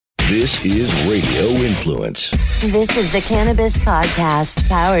This is Radio Influence. This is the Cannabis Podcast,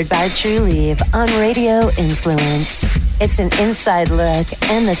 powered by TruLieve on Radio Influence. It's an inside look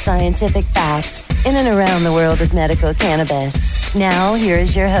and the scientific facts in and around the world of medical cannabis. Now, here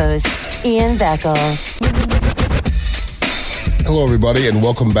is your host, Ian Beckles. Hello, everybody, and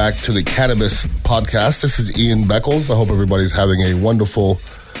welcome back to the Cannabis Podcast. This is Ian Beckles. I hope everybody's having a wonderful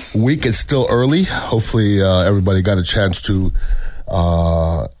week. It's still early. Hopefully, everybody got a chance to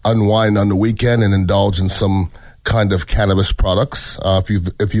unwind on the weekend and indulge in some kind of cannabis products.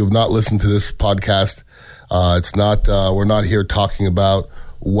 If you've not listened to this podcast, it's not we're not here talking about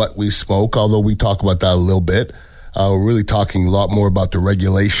what we smoke, although we talk about that a little bit. We're really talking a lot more about the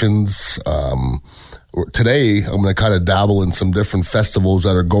regulations. Today, I'm going to kind of dabble in some different festivals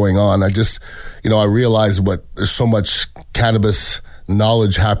that are going on. I realize there's so much cannabis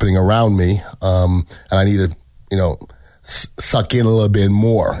knowledge happening around me, and I need to, suck in a little bit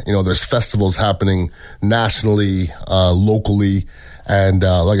more. There's festivals happening nationally, locally, and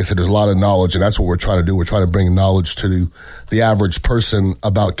like I said, there's a lot of knowledge, and that's what we're trying to do. We're trying to bring knowledge to the average person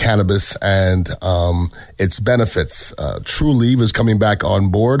about cannabis and its benefits. TruLieve is coming back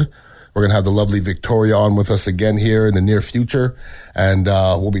on board. We're going to have the lovely Victoria on with us again here in the near future, and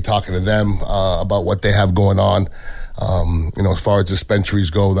we'll be talking to them about what they have going on. As far as dispensaries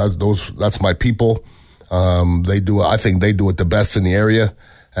go, that's my people. I think they do it the best in the area,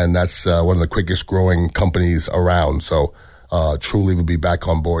 and that's one of the quickest growing companies around. So TruLieve will be back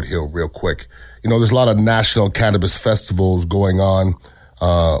on board here real quick. There's a lot of national cannabis festivals going on.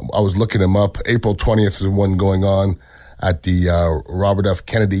 I was looking them up. April 20th is one going on at the Robert F.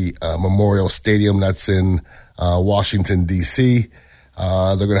 Kennedy Memorial Stadium. That's in Washington, D.C.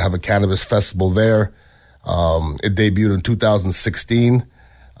 They're going to have a cannabis festival there. It debuted in 2016,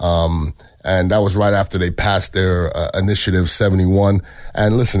 and that was right after they passed their Initiative 71.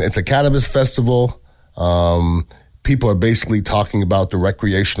 And listen, it's a cannabis festival. People are basically talking about the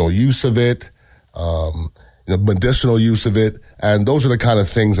recreational use of it, the medicinal use of it, and those are the kind of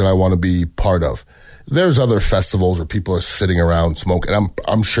things that I want to be part of. There's other festivals where people are sitting around smoking.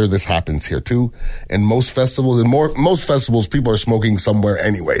 I'm sure this happens here too. In most festivals, most festivals, people are smoking somewhere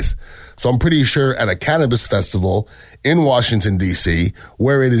anyways. So I'm pretty sure at a cannabis festival in Washington, D.C.,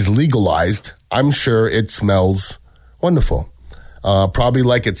 where it is legalized, I'm sure it smells wonderful. Probably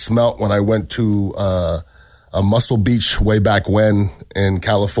like it smelt when I went to a Muscle Beach way back when in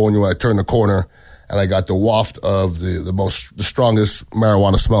California when I turned the corner and I got the waft of the strongest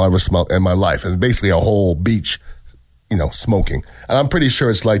marijuana smell I ever smelled in my life. And basically a whole beach, smoking. And I'm pretty sure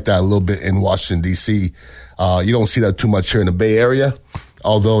it's like that a little bit in Washington, D.C. You don't see that too much here in the Bay Area.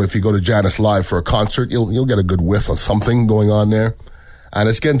 Although if you go to Janice Live for a concert, you'll get a good whiff of something going on there. And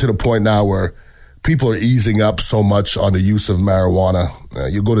it's getting to the point now where people are easing up so much on the use of marijuana.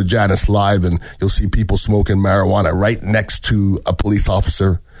 You go to Janice Live and you'll see people smoking marijuana right next to a police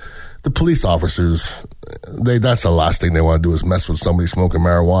officer. The police officers, that's the last thing they want to do is mess with somebody smoking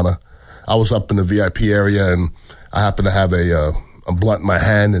marijuana. I was up in the VIP area and I happened to have a blunt in my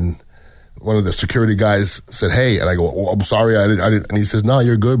hand, and one of the security guys said, "Hey," and I go, "Oh, I'm sorry, I didn't." And he says, "No,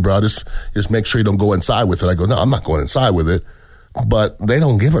 you're good, bro. Just make sure you don't go inside with it." I go, "No, I'm not going inside with it." But they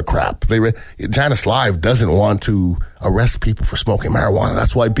don't give a crap. Janice Live doesn't want to arrest people for smoking marijuana.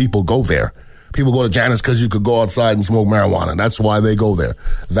 That's why people go there. People go to Janice because you could go outside and smoke marijuana. That's why they go there.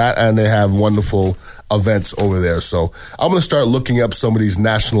 That, and they have wonderful events over there. So I'm going to start looking up some of these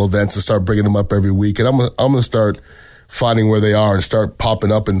national events and start bringing them up every week. And I'm going to start finding where they are and start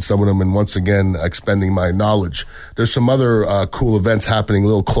popping up in some of them and once again expending my knowledge. There's some other cool events happening a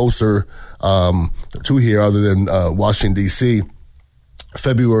little closer to here other than Washington, D.C.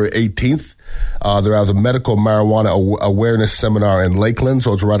 February 18th, they're at the Medical Marijuana Awareness Seminar in Lakeland,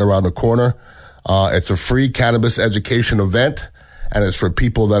 so it's right around the corner. It's a free cannabis education event, and it's for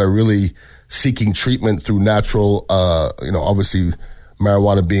people that are really seeking treatment through natural, obviously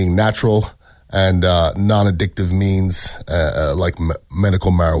marijuana being natural and non-addictive means like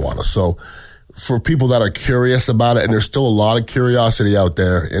medical marijuana. So for people that are curious about it, and there's still a lot of curiosity out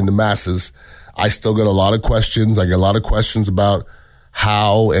there in the masses, I still get a lot of questions. I get a lot of questions about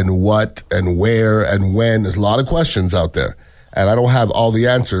how and what and where and when. There's a lot of questions out there. And I don't have all the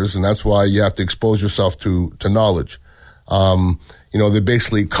answers, and that's why you have to expose yourself to knowledge. They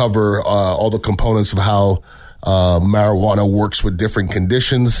basically cover all the components of how marijuana works with different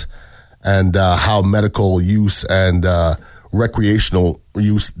conditions and how medical use and recreational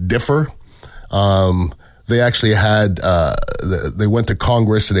use differ. They actually had, they went to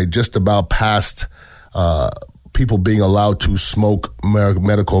Congress and they just about passed people being allowed to smoke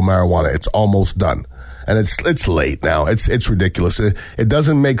medical marijuana. It's almost done. And it's late now. It's ridiculous. It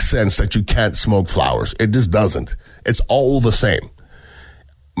doesn't make sense that you can't smoke flowers. It just doesn't. It's all the same.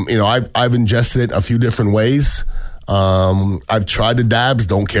 You know, I've ingested it a few different ways. I've tried the dabs,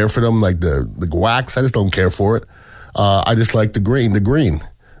 don't care for them, like the wax. I just don't care for it. I just like the green.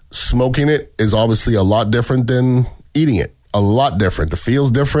 Smoking it is obviously a lot different than eating it. A lot different. It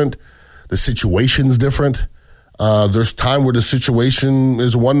feels different. The situation's different. There's time where the situation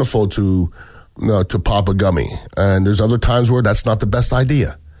is wonderful to pop a gummy. And there's other times where that's not the best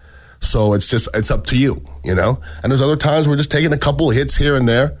idea. So it's up to you, you know? And there's other times we're just taking a couple of hits here and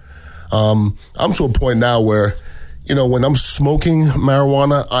there. I'm to a point now where, you know, when I'm smoking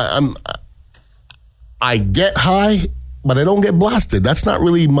marijuana, I get high, but I don't get blasted. That's not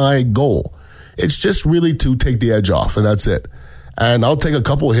really my goal. It's just really to take the edge off, and that's it. And I'll take a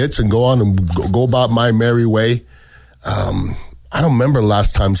couple of hits and go on and go about my merry way. I don't remember the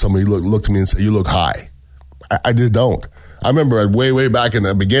last time somebody looked at me and said, "You look high." I just don't. I remember way back in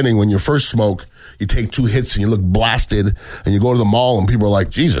the beginning when you first smoke, you take 2 hits and you look blasted, and you go to the mall and people are like,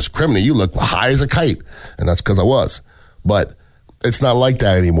 "Jesus, criminy, you look high as a kite." And that's because I was. But it's not like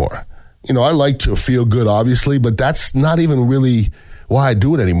that anymore. You know, I like to feel good, obviously, but that's not even really why I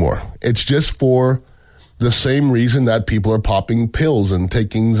do it anymore. It's just for the same reason that people are popping pills and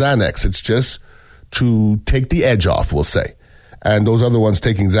taking Xanax. It's just to take the edge off, we'll say. And those other ones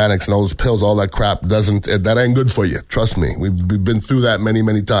taking Xanax and all those pills, all that crap that ain't good for you. Trust me. We've been through that many,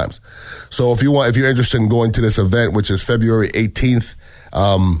 many times. So if you're interested in going to this event, which is February 18th,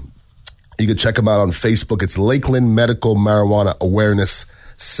 you can check them out on Facebook. It's Lakeland Medical Marijuana Awareness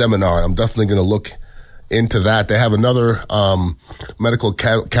Seminar. I'm definitely going to look into that. They have another medical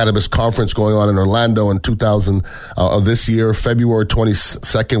cannabis conference going on in Orlando in 2000 of this year, February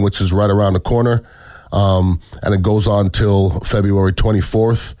 22nd, which is right around the corner. And it goes on till February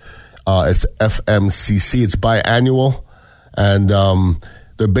 24th. It's FMCC. It's biannual. And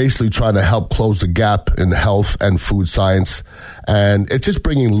they're basically trying to help close the gap in health and food science. And it's just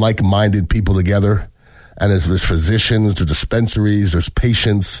bringing like-minded people together. And there's physicians, there's dispensaries, there's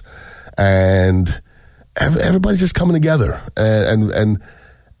patients, and everybody's just coming together and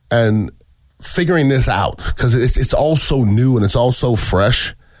figuring this out, because it's all so new and it's all so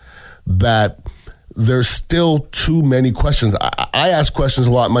fresh that there's still too many questions. I ask questions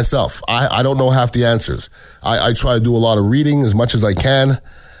a lot myself. I don't know half the answers. I try to do a lot of reading as much as I can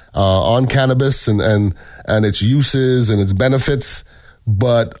on cannabis and its uses and its benefits.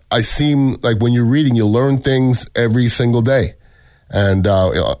 But I seem like when you're reading, you learn things every single day. And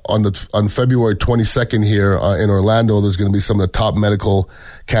on February 22nd here in Orlando, there's going to be some of the top medical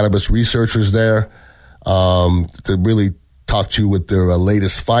cannabis researchers there to really talk to you with their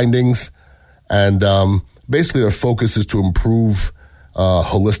latest findings. And basically their focus is to improve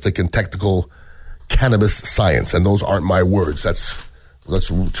holistic and technical cannabis science. And those aren't my words. That's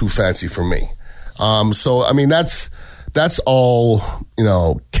too fancy for me. So, I mean, that's all, you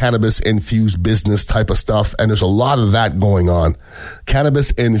know, cannabis-infused business type of stuff, and there's a lot of that going on.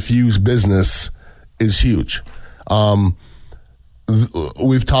 Cannabis-infused business is huge.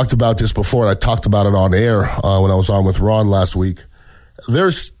 We've talked about this before, and I talked about it on air when I was on with Ron last week.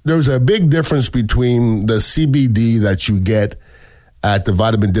 There's a big difference between the CBD that you get at the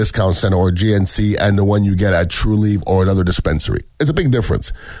Vitamin Discount Center or GNC and the one you get at Trulieve or another dispensary. It's a big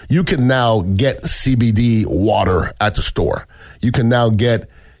difference. You can now get CBD water at the store. You can now get,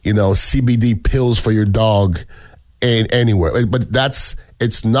 you know, CBD pills for your dog anywhere. But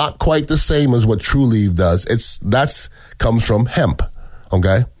it's not quite the same as what Trulieve does. That's comes from hemp,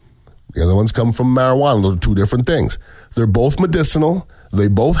 okay? The other ones come from marijuana. Those are two different things. They're both medicinal. They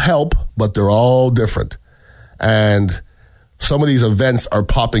both help, but they're all different. And some of these events are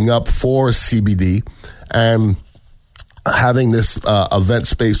popping up for CBD, and having this event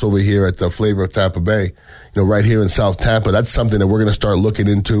space over here at the Flavor of Tampa Bay, you know, right here in South Tampa, that's something that we're going to start looking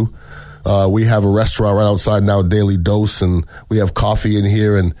into. We have a restaurant right outside now, Daily Dose, and we have coffee in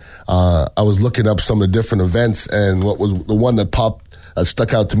here. And I was looking up some of the different events, and what was the one that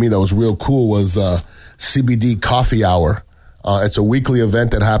stuck out to me that was real cool was CBD Coffee Hour. It's a weekly event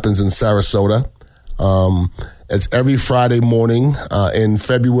that happens in Sarasota. It's every Friday morning in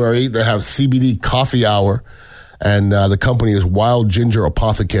February. They have CBD Coffee Hour, and the company is Wild Ginger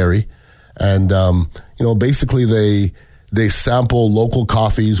Apothecary. And, you know, basically they sample local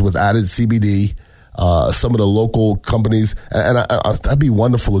coffees with added CBD. Some of the local companies, and that'd be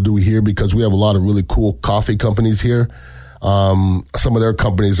wonderful to do here because we have a lot of really cool coffee companies here. Some of their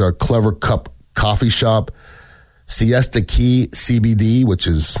companies are Clever Cup Coffee Shop, Siesta Key CBD, which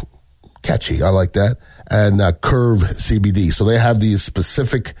is catchy. I like that. And Curve CBD. So they have these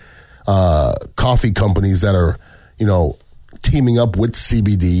specific coffee companies that are, teaming up with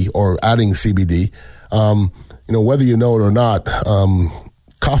CBD or adding CBD. Whether you know it or not,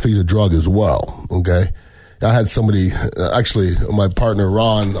 coffee is a drug as well, okay? I had somebody, actually, my partner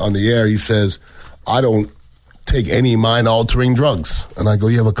Ron on the air, he says, I don't take any mind-altering drugs. And I go,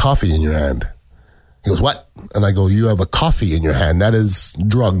 you have a coffee in your hand. He goes, what? And I go, you have a coffee in your hand. That is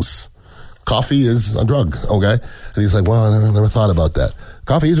drugs. Coffee is a drug, okay? And he's like, well, I never thought about that.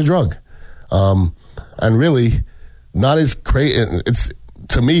 Coffee is a drug. And really, not as crazy. It's,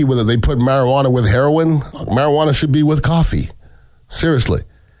 to me, whether they put marijuana with heroin, marijuana should be with coffee. Seriously.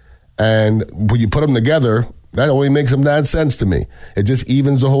 And when you put them together, that only makes them bad sense to me. It just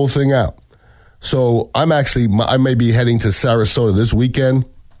evens the whole thing out. So I may be heading to Sarasota this weekend.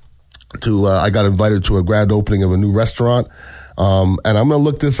 I got invited to a grand opening of a new restaurant, and I'm going to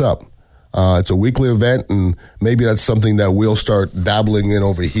look this up. It's a weekly event, and maybe that's something that we'll start dabbling in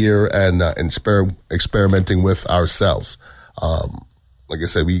over here and experimenting with ourselves. Like I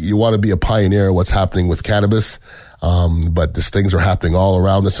said, you want to be a pioneer of what's happening with cannabis, but these things are happening all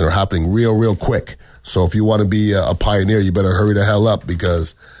around us and are happening real, real quick. So if you want to be a pioneer, you better hurry the hell up,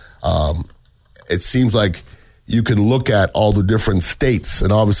 because it seems like you can look at all the different states,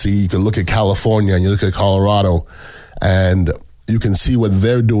 and obviously you can look at California and you look at Colorado, and you can see what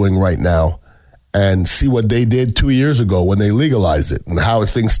they're doing right now and see what they did 2 years ago when they legalized it and how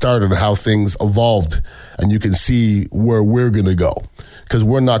things started and how things evolved. And you can see where we're going to go, because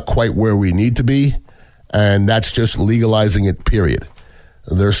we're not quite where we need to be. And that's just legalizing it, period.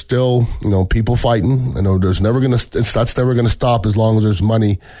 There's still, people fighting. That's never going to stop as long as there's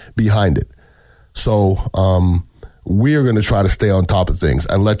money behind it. So we're going to try to stay on top of things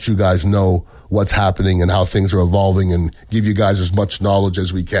and let you guys know what's happening and how things are evolving and give you guys as much knowledge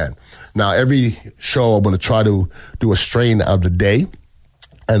as we can. Now, every show I'm going to try to do a strain of the day.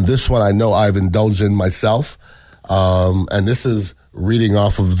 And this one I know I've indulged in myself. And this is reading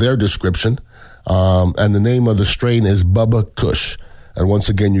off of their description. And the name of the strain is Bubba Kush. And once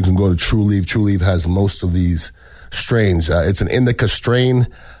again, you can go to True Leaf. True Leaf has most of these strains. It's an indica strain.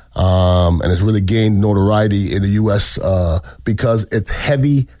 And it's really gained notoriety in the U.S. Because it's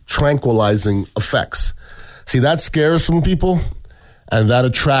heavy tranquilizing effects. See, that scares some people, and that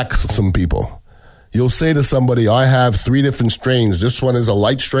attracts some people. You'll say to somebody, I have 3 different strains. This one is a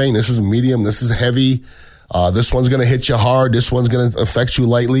light strain. This is medium. This is heavy. This one's going to hit you hard. This one's going to affect you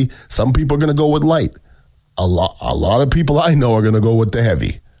lightly. Some people are going to go with light. A lot of people I know are going to go with the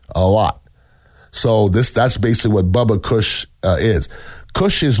heavy. A lot. So that's basically what Bubba Kush is.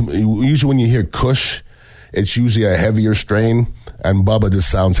 Kush is, usually when you hear Kush, it's usually a heavier strain, and Bubba just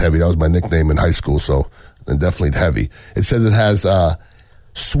sounds heavy. That was my nickname in high school, so definitely heavy. It says it has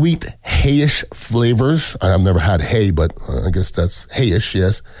sweet hayish flavors. I've never had hay, but I guess that's hayish,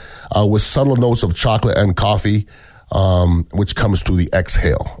 yes, with subtle notes of chocolate and coffee, which comes through the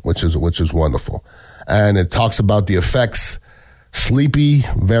exhale, which is wonderful. And it talks about the effects: sleepy,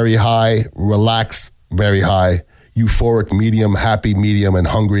 very high; relaxed, very high; euphoric, medium; happy, medium; and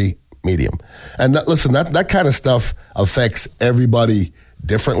hungry, medium. And listen, that kind of stuff affects everybody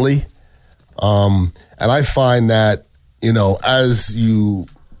differently. And I find that, as you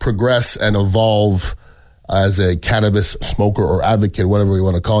progress and evolve as a cannabis smoker or advocate, whatever you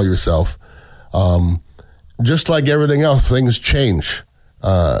want to call yourself, just like everything else, things change.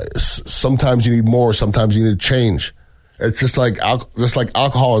 Sometimes you need more, sometimes you need to change. It's just like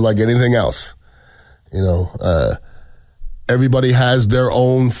alcohol or like anything else. Everybody has their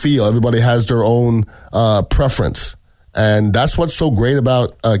own feel. Everybody has their own preference. And that's what's so great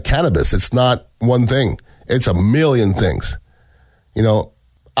about cannabis. It's not one thing. It's a million things.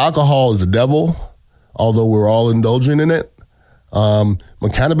 Alcohol is the devil, although we're all indulging in it.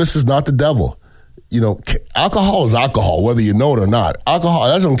 But cannabis is not the devil. Alcohol is alcohol, whether you know it or not. Alcohol,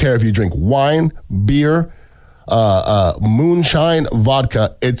 I don't care if you drink wine, beer, moonshine,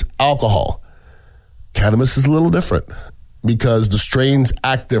 vodka, it's alcohol. Cannabis is a little different because the strains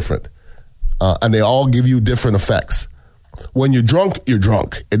act different, and they all give you different effects. When you're drunk, you're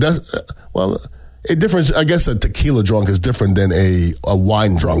drunk. It does it differs. I guess a tequila drunk is different than a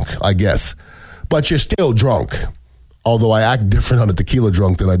wine drunk, I guess, but you're still drunk. Although I act different on a tequila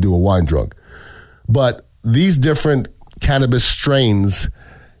drunk than I do a wine drunk. But these different cannabis strains,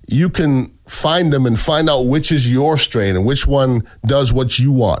 you can find them and find out which is your strain and which one does what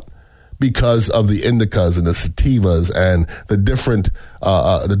you want, because of the indicas and the sativas and the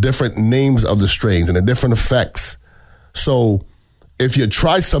different names of the strains and the different effects. So if you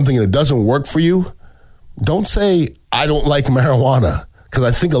try something and it doesn't work for you, don't say, I don't like marijuana, because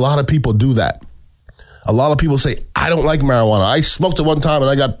I think a lot of people do that. A lot of people say, I don't like marijuana. I smoked it one time and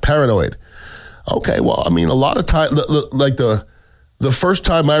I got paranoid. Okay, well, I mean, a lot of time, like the first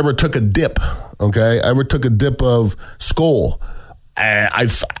time I ever took a dip, okay, I ever took a dip of Skoal, I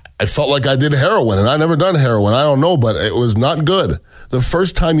felt like I did heroin, and I never done heroin. I don't know, but it was not good. The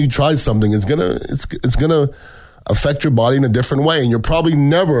first time you try something, it's gonna affect your body in a different way, and you're probably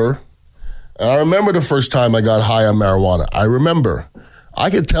never. And I remember the first time I got high on marijuana. I remember. I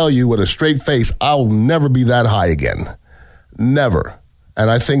could tell you with a straight face, I'll never be that high again. Never.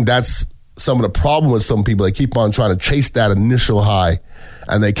 And I think that's some of the problem with some people. They keep on trying to chase that initial high,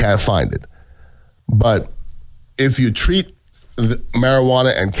 and they can't find it. But if you treat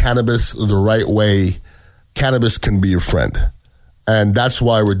marijuana and cannabis the right way, cannabis can be your friend. And that's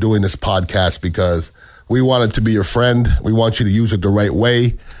why we're doing this podcast, because we want it to be your friend. We want you to use it the right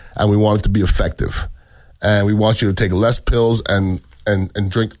way, and we want it to be effective. And we want you to take less pills and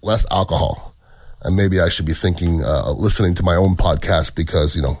drink less alcohol. And maybe I should be listening to my own podcast,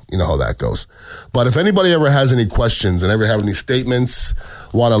 because you know how that goes. But if anybody ever has any questions and ever have any statements,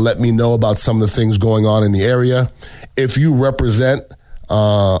 want to let me know about some of the things going on in the area. If you represent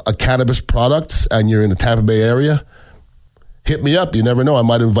a cannabis product and you're in the Tampa Bay area, hit me up. You never know. I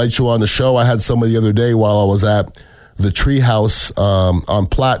might invite you on the show. I had somebody the other day while I was at the Treehouse on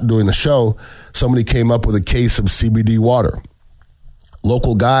Platte doing the show. Somebody came up with a case of CBD water.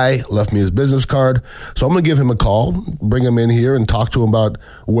 Local guy left me his business card. So I'm going to give him a call, bring him in here and talk to him about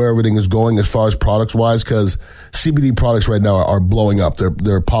where everything is going as far as products wise, because CBD products right now are blowing up.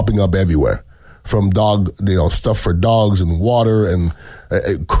 They're popping up everywhere, from dog, stuff for dogs and water and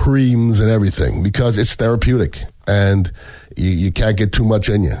creams and everything, because it's therapeutic and you can't get too much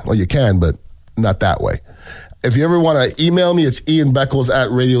in you. Well, you can, but not that way. If you ever want to email me, it's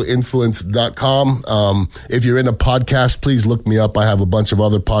ianbeckles@radioinfluence.com. If you're in a podcast, please look me up. I have a bunch of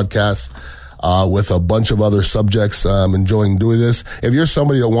other podcasts with a bunch of other subjects. I'm enjoying doing this. If you're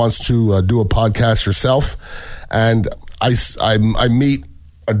somebody that wants to do a podcast yourself, and I meet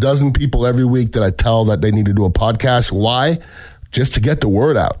a dozen people every week that I tell that they need to do a podcast. Why? Just to get the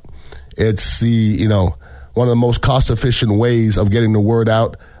word out. It's one of the most cost-efficient ways of getting the word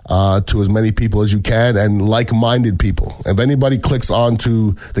out to as many people as you can, and like-minded people. If anybody clicks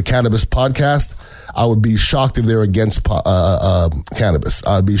onto the Cannabis Podcast, I would be shocked if they're against cannabis.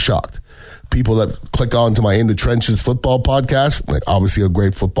 I'd be shocked. People that click onto my In the Trenches football podcast, like obviously a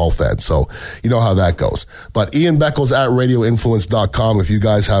great football fan, so you know how that goes. But ianbeckles@radioinfluence.com if you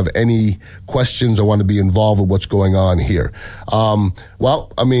guys have any questions or want to be involved with what's going on here.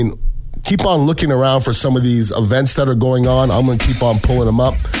 Keep on looking around for some of these events that are going on. I'm going to keep on pulling them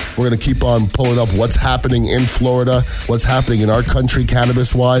up. We're going to keep on pulling up what's happening in Florida, what's happening in our country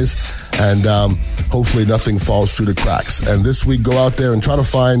cannabis-wise, and hopefully nothing falls through the cracks. And this week, go out there and try to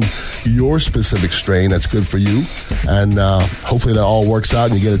find your specific strain that's good for you, and hopefully that all works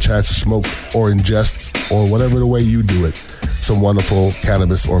out and you get a chance to smoke or ingest, or whatever the way you do it, some wonderful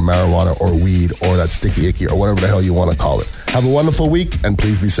cannabis or marijuana or weed or that sticky icky or whatever the hell you want to call it. Have a wonderful week, and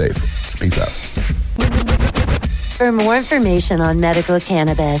please be safe. Peace out. For more information on medical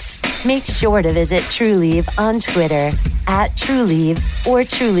cannabis, make sure to visit Trulieve on Twitter @Trulieve or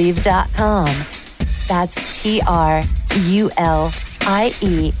Trulieve.com. That's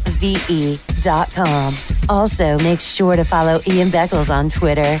TRULIEVE.com. Also, make sure to follow Ian Beckles on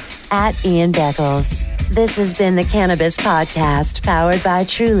Twitter @IanBeckles. This has been the Cannabis Podcast, powered by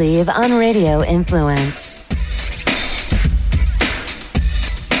Trulieve on Radio Influence.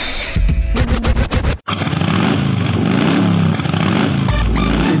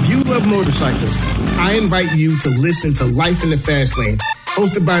 If you love motorcycles, I invite you to listen to Life in the Fast Lane,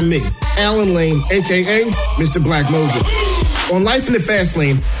 hosted by me, Alan Lane, a.k.a. Mr. Black Moses. On Life in the Fast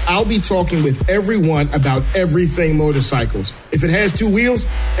Lane, I'll be talking with everyone about everything motorcycles. If it has two wheels,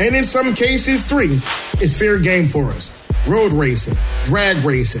 and in some cases 3, it's fair game for us. Road racing, drag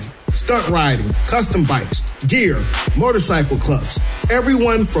racing, stunt riding, custom bikes, gear, motorcycle clubs.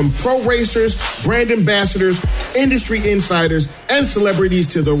 Everyone from pro racers, brand ambassadors, industry insiders, and celebrities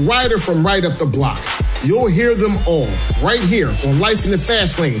to the rider from right up the block. You'll hear them all right here on Life in the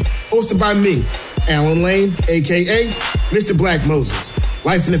Fast Lane, hosted by me, Alan Lane, a.k.a. Mr. Black Moses.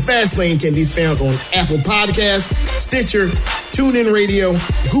 Life in the Fast Lane can be found on Apple Podcasts, Stitcher, TuneIn Radio,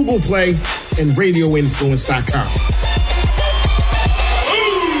 Google Play, and RadioInfluence.com.